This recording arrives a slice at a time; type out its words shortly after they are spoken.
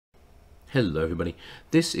Hello everybody,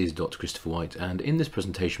 this is Dr. Christopher White, and in this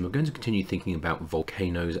presentation we're going to continue thinking about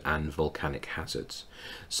volcanoes and volcanic hazards.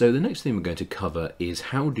 So the next thing we're going to cover is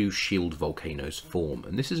how do shield volcanoes form,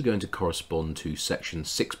 and this is going to correspond to section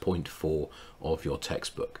 6.4 of your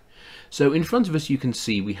textbook. So in front of us you can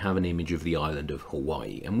see we have an image of the island of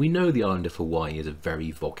Hawaii, and we know the island of Hawaii is a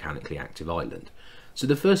very volcanically active island. So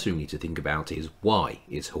the first thing we need to think about is, why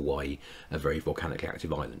is Hawaii a very volcanically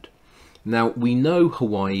active island? Now, we know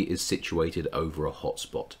Hawaii is situated over a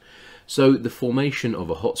hotspot. So the formation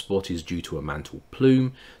of a hotspot is due to a mantle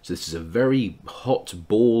plume. So this is a very hot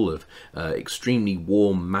ball of extremely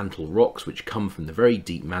warm mantle rocks which come from the very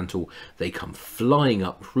deep mantle. They come flying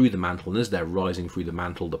up through the mantle, and as they're rising through the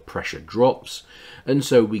mantle, the pressure drops. And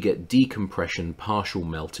so we get decompression, partial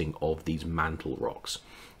melting of these mantle rocks.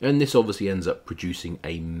 And this obviously ends up producing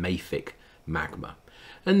a mafic magma.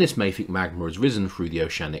 And this mafic magma has risen through the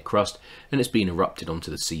oceanic crust and it's been erupted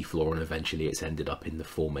onto the seafloor, and eventually it's ended up in the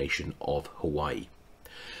formation of Hawaii.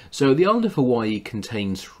 So the island of Hawaii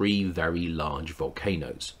contains three very large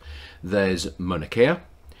volcanoes. There's Mauna Kea,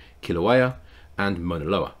 Kilauea and Mauna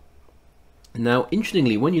Loa. Now,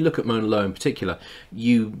 interestingly, when you look at Mauna Loa in particular,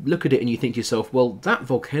 you look at it and you think to yourself, well, that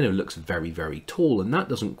volcano looks very, very tall, and that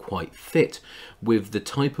doesn't quite fit with the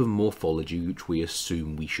type of morphology which we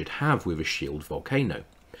assume we should have with a shield volcano.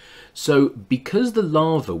 So, because the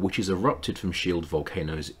lava which is erupted from shield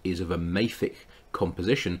volcanoes is of a mafic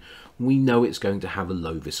composition, we know it's going to have a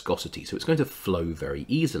low viscosity, so it's going to flow very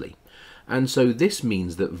easily. And so this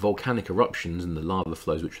means that volcanic eruptions and the lava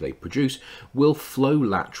flows which they produce will flow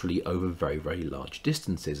laterally over very, very large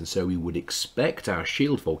distances. And so we would expect our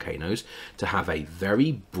shield volcanoes to have a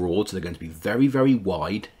very broad, so they're going to be very, very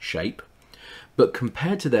wide shape, but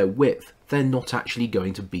compared to their width, they're not actually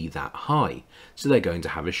going to be that high. So they're going to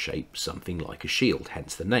have a shape something like a shield,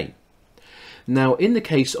 hence the name. Now, in the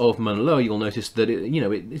case of Mauna Loa, you'll notice that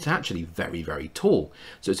it's actually very, very tall.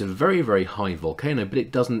 So it's a very, very high volcano, but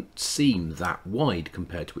it doesn't seem that wide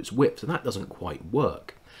compared to its width, so that doesn't quite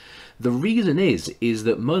work. The reason is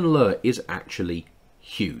that Mauna Loa is actually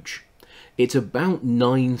huge. It's about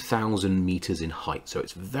 9,000 meters in height, so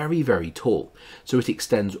it's very, very tall. So it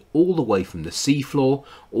extends all the way from the seafloor,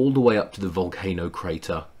 all the way up to the volcano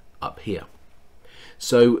crater up here.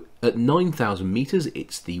 So at 9,000 meters,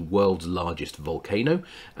 it's the world's largest volcano,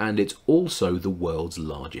 and it's also the world's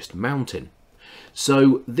largest mountain.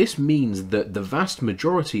 So this means that the vast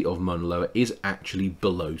majority of Mauna Loa is actually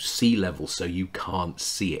below sea level, so you can't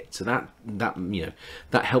see it. So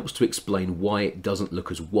that helps to explain why it doesn't look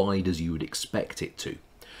as wide as you would expect it to.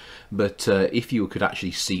 But if you could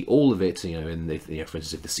actually see all of it, for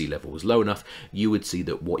instance, if the sea level was low enough, you would see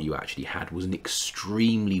that what you actually had was an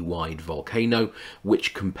extremely wide volcano,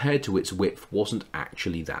 which compared to its width wasn't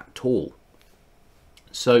actually that tall.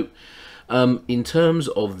 So in terms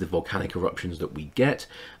of the volcanic eruptions that we get,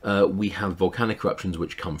 we have volcanic eruptions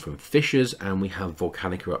which come from fissures, and we have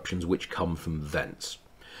volcanic eruptions which come from vents.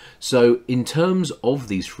 So in terms of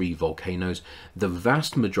these three volcanoes, the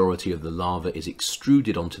vast majority of the lava is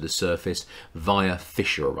extruded onto the surface via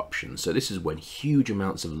fissure eruptions. So this is when huge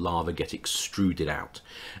amounts of lava get extruded out.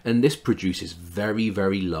 And this produces very,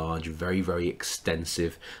 very large, very, very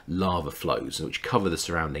extensive lava flows which cover the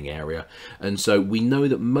surrounding area. And so we know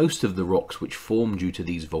that most of the rocks which form due to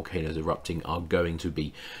these volcanoes erupting are going to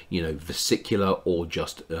be, vesicular or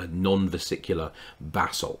just non-vesicular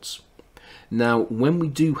basalts. Now, when we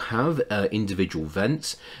do have individual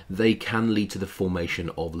vents, they can lead to the formation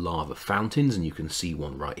of lava fountains, and you can see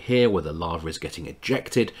one right here where the lava is getting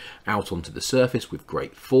ejected out onto the surface with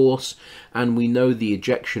great force, and we know the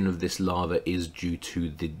ejection of this lava is due to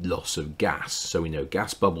the loss of gas. So we know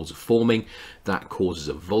gas bubbles are forming, that causes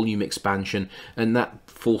a volume expansion, and that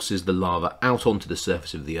forces the lava out onto the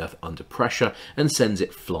surface of the Earth under pressure and sends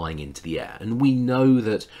it flying into the air. And we know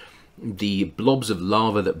that the blobs of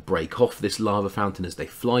lava that break off this lava fountain as they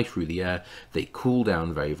fly through the air, they cool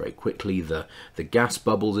down very, very quickly. The gas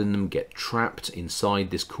bubbles in them get trapped inside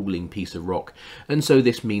this cooling piece of rock, and so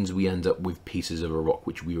this means we end up with pieces of a rock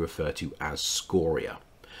which we refer to as scoria.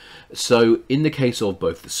 So in the case of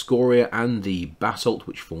both the scoria and the basalt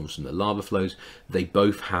which forms from the lava flows, they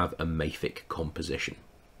both have a mafic composition.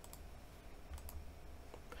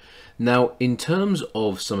 Now, in terms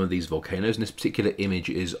of some of these volcanoes, and this particular image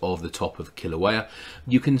is of the top of Kilauea,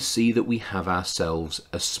 you can see that we have ourselves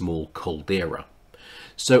a small caldera.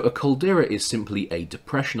 So a caldera is simply a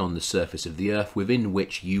depression on the surface of the Earth within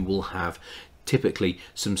which you will have typically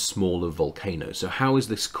some smaller volcanoes. So how is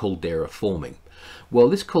this caldera forming? Well,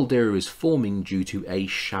 this caldera is forming due to a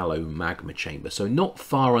shallow magma chamber. So not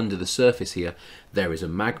far under the surface here, there is a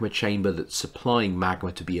magma chamber that's supplying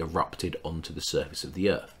magma to be erupted onto the surface of the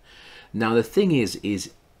Earth. Now the thing is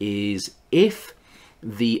if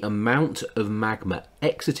the amount of magma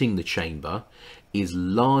exiting the chamber is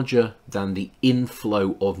larger than the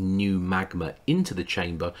inflow of new magma into the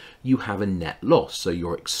chamber, you have a net loss. So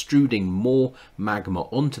you're extruding more magma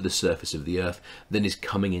onto the surface of the Earth than is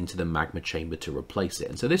coming into the magma chamber to replace it.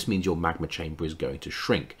 And so this means your magma chamber is going to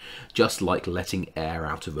shrink, just like letting air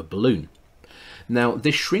out of a balloon. Now,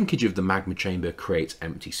 this shrinkage of the magma chamber creates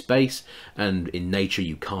empty space, and in nature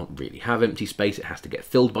you can't really have empty space, it has to get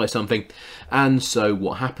filled by something. And so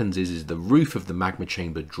what happens is the roof of the magma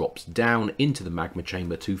chamber drops down into the magma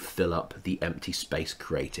chamber to fill up the empty space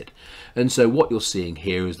created. And so what you're seeing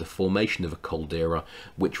here is the formation of a caldera,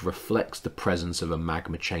 which reflects the presence of a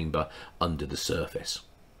magma chamber under the surface.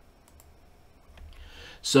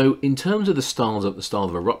 So in terms of the style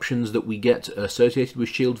of eruptions that we get associated with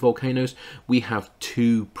shield volcanoes, we have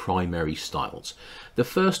two primary styles. The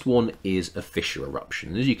first one is a fissure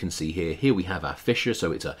eruption. As you can see here we have our fissure,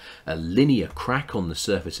 so it's a linear crack on the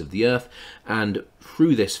surface of the Earth, and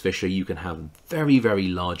through this fissure you can have very, very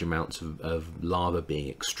large amounts of lava being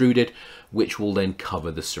extruded, which will then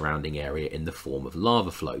cover the surrounding area in the form of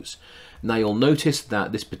lava flows. Now you'll notice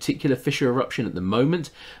that this particular fissure eruption at the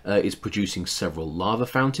moment is producing several lava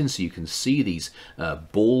fountains, so you can see these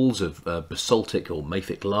balls of basaltic or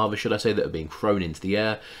mafic lava, should I say, that are being thrown into the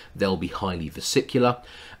air. They'll be highly vesicular,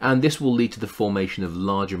 and this will lead to the formation of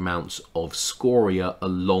large amounts of scoria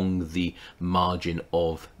along the margin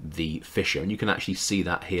of the fissure. And you can actually see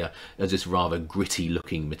that here as this rather gritty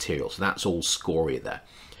looking material. So that's all scoria there.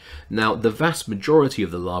 Now, the vast majority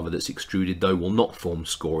of the lava that's extruded, though, will not form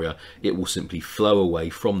scoria. It will simply flow away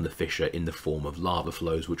from the fissure in the form of lava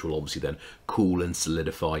flows, which will obviously then cool and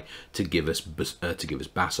solidify to give us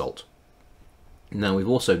basalt. Now, we've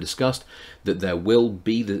also discussed that there will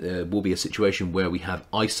be a situation where we have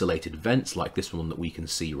isolated vents like this one that we can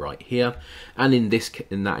see right here, and in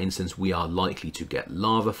that instance we are likely to get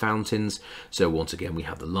lava fountains. So once again we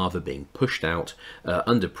have the lava being pushed out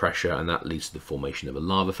under pressure, and that leads to the formation of a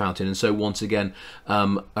lava fountain. And so once again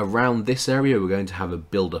around this area we're going to have a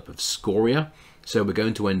buildup of scoria. So we're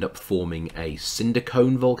going to end up forming a cinder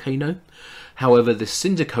cone volcano. However, this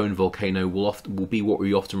cinder cone volcano will be what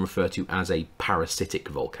we often refer to as a parasitic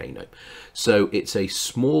volcano. So it's a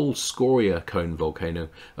small scoria cone volcano,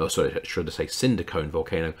 or sorry, should I say cinder cone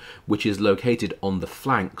volcano, which is located on the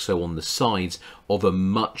flank, so on the sides of a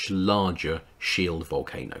much larger shield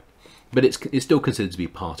volcano. But it's still considered to be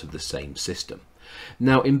part of the same system.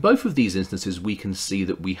 Now, in both of these instances, we can see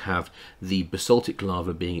that we have the basaltic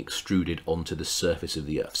lava being extruded onto the surface of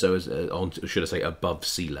the Earth, so should I say above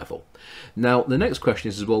sea level. Now, the next question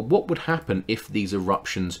is, well, what would happen if these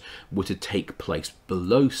eruptions were to take place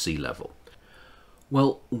below sea level?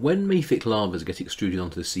 Well, when mafic lavas get extruded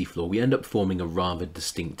onto the seafloor, we end up forming a rather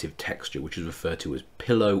distinctive texture, which is referred to as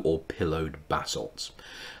pillow or pillowed basalts.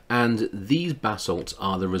 And these basalts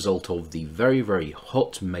are the result of the very, very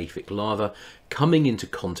hot mafic lava coming into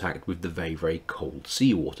contact with the very, very cold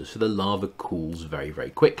seawater. So the lava cools very, very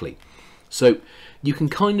quickly. So you can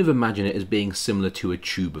kind of imagine it as being similar to a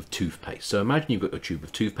tube of toothpaste. So imagine you've got a tube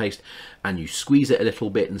of toothpaste and you squeeze it a little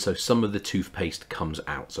bit, and so some of the toothpaste comes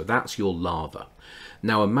out. So that's your lava.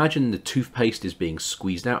 Now imagine the toothpaste is being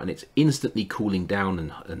squeezed out and it's instantly cooling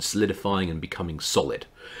down and solidifying and becoming solid.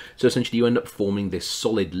 So essentially you end up forming this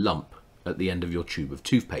solid lump at the end of your tube of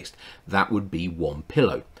toothpaste. That would be one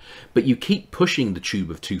pillow. But you keep pushing the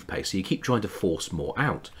tube of toothpaste, so you keep trying to force more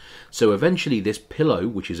out. So eventually this pillow,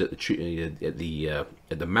 which is at the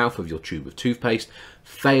mouth of your tube of toothpaste,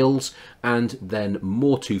 fails, and then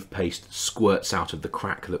more toothpaste squirts out of the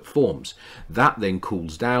crack that forms. That then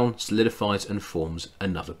cools down, solidifies, and forms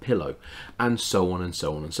another pillow, and so on and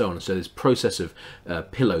so on and so on. So this process of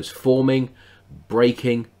pillows forming,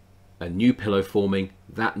 breaking, a new pillow forming,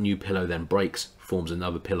 that new pillow then breaks, forms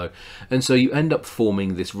another pillow, and so you end up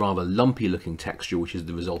forming this rather lumpy looking texture, which is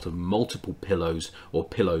the result of multiple pillows or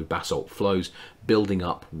pillow basalt flows building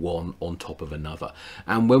up one on top of another.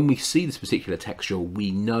 And when we see this particular texture, we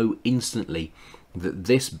know instantly that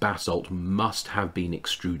this basalt must have been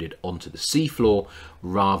extruded onto the seafloor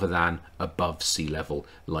rather than above sea level,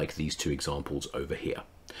 like these two examples over here.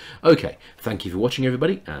 Okay, thank you for watching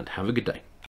everybody, and have a good day.